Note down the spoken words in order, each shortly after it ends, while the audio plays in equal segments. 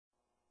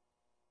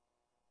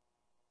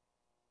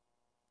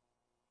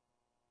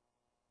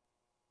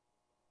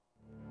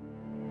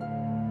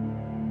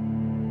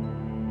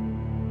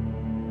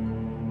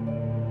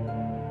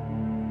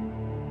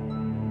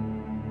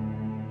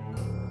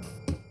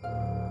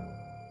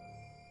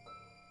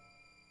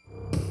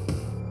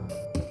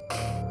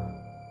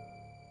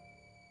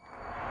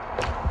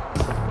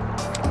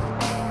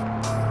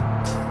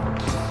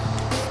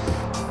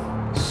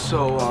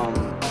So,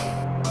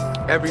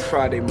 every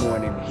Friday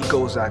morning, he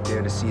goes out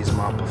there to see his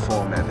mom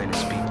perform at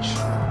Venice Beach.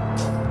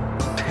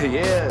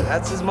 Yeah,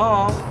 that's his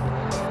mom.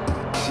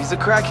 She's a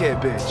crackhead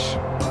bitch.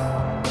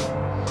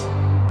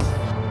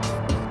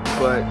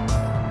 But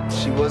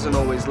she wasn't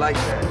always like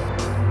that.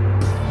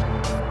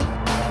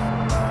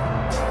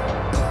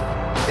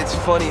 It's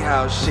funny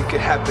how shit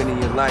could happen in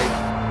your life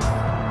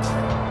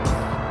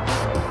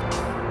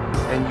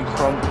and you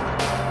crumble.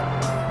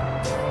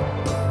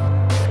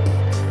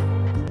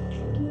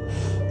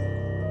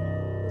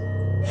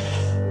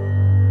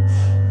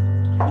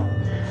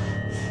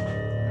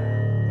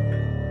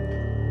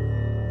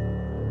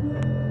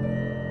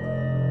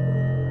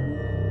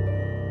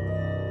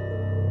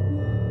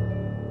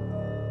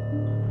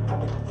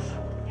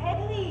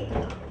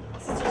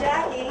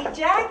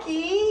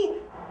 Jackie!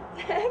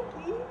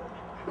 Jackie!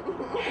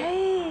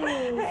 Hey!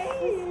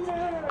 Hey!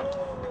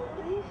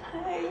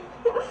 Hi.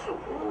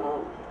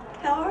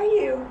 How are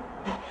you?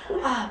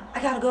 I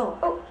gotta go.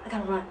 Oh, I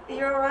gotta run.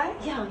 You're all right?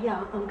 Yeah,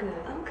 I'm good.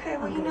 Okay,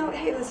 well, you know,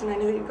 hey, listen, I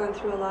know that you've gone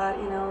through a lot,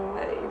 you know,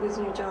 you're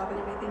losing your job and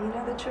everything. You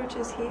know, the church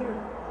is here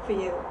for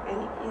you,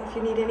 and if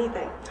you need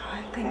anything. All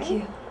right, thank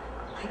you.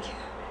 Thank you.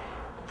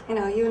 You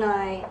know, you and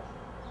I,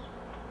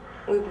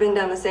 we've been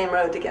down the same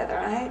road together,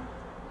 right?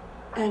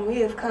 And we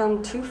have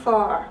come too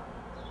far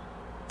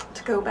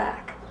to go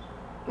back.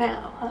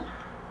 Now, huh?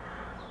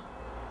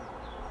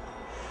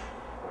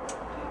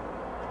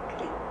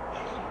 Okay.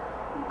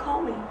 Well,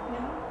 call me, you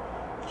know,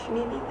 if you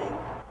need anything.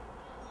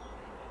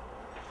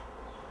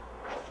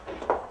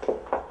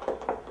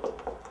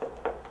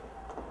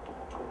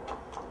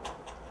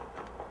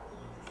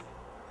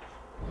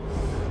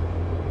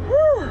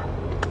 Whew.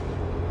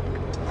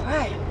 All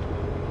right.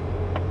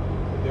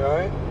 You all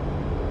right?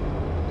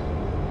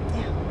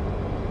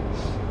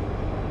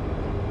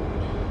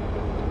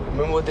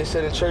 Remember what they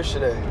said in church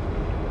today?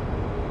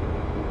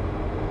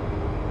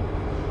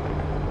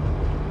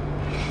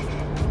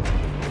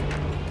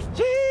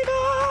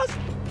 Jesus!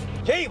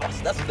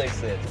 Jesus! That's what they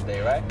said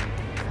today, right?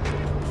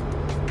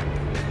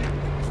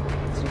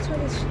 So you turn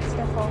this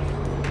stuff off.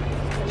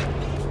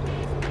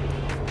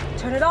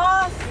 Turn it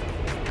off!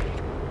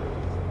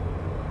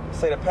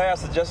 Say the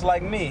pastor just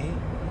like me,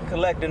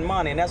 collecting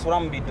money, and that's what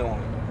I'm gonna be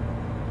doing.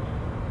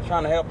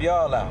 Trying to help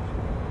y'all out.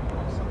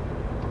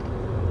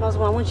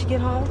 Oswald, once you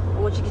get home, I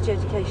want you to get your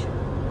education.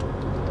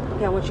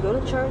 Okay, I want you to go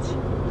to church.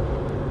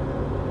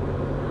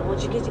 I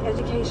want you to get your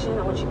education.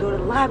 I want you to go to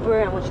the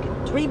library. I want you to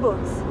get 3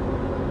 books.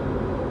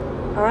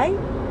 All right?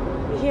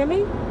 You hear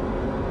me?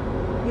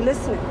 You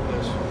listening?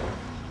 Yes.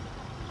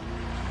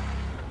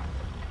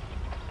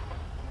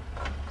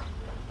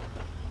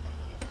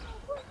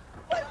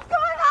 What's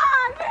going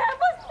on, man?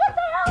 What the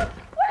hell?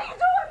 What are you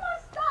doing with my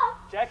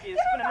stuff? Jackie,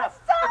 it's been enough.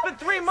 It's been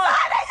 3 months.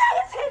 Son, I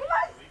gotta take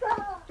my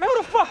stuff. Man, who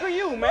the fuck are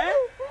you, man?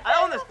 I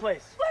own this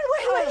place.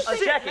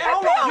 Wait. Jackie,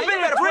 hold on. You've been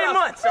here 3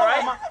 months, all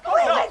right?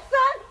 Wait,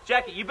 son.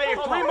 Jackie, you've been here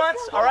 3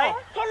 months, all right?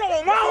 Hold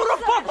on, man. Who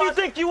the fuck you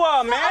think you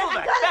are, man?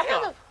 Back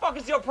up. Fuck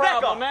is your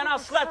problem, man? I'll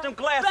slap them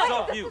glasses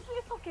off you.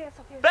 It's okay.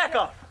 Back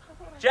up.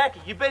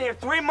 Jackie, you've been here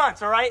 3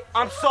 months, all right?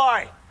 I'm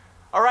sorry.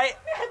 All right?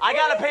 I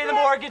gotta pay the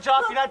mortgage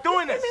off. You're not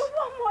doing this. Give me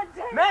one more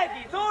day.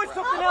 Maggie, it's always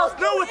something else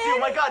new with you.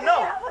 My God,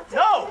 no.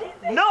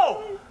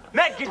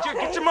 Maggie,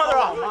 get your mother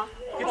off.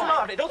 Get your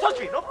mother. Don't touch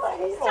me. Don't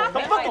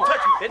fucking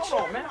touch me, bitch.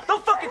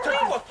 Don't fucking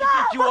touch me. What you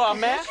think you are,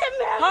 man?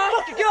 Huh?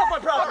 Fucking get off my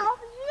property.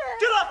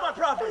 Get off my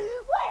property.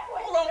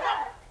 Hold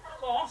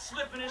on, I'm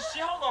slipping this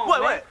shit. Hold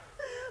on, Wait.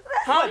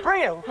 Huh?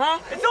 Bring it. Huh?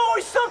 It's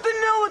always something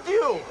new with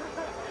you.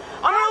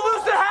 I'm gonna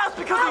lose the house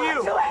because of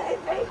you. Do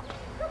anything.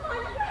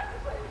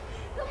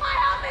 Come on,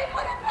 help me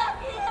put it back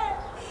in.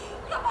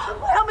 Come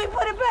on, help me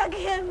put it back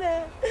in,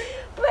 man.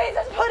 Please,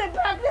 just put it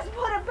back. Just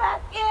put it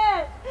back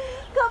in.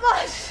 Come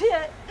on,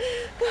 shit.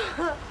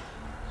 Come on.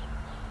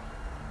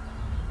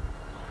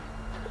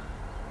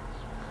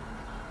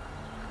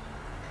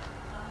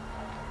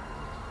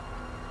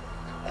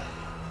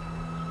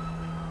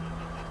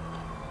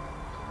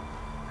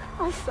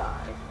 I'm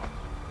sorry.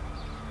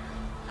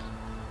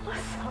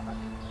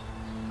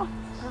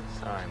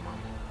 Sorry, Mom.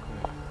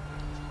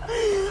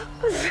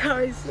 I'm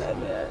sorry, son,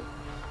 man.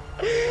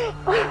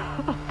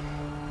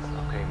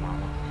 Okay,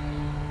 Mama.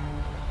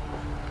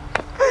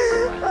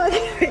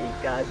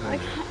 God, I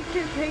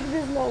can't take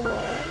this no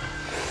more.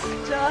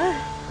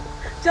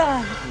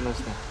 John. I'm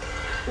listening.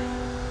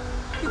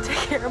 You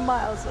take care of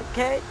Miles,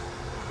 okay?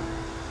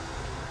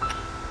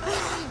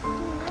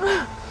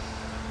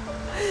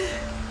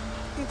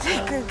 You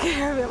take good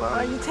care of him, all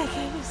right? You take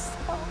care of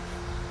yourself.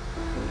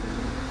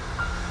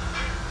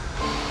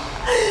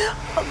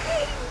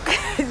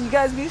 Okay, you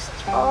guys be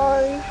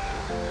strong.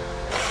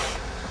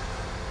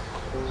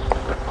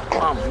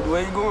 Mom,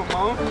 where you going,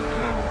 Mom?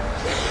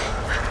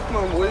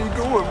 Mom, where you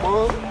going,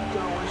 Mom?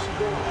 John,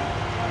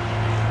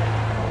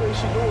 where's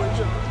she going?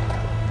 John?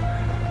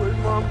 Where's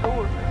Mom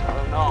going? I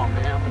don't know,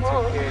 man. I'm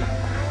gonna take care of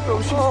you. No,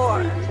 she's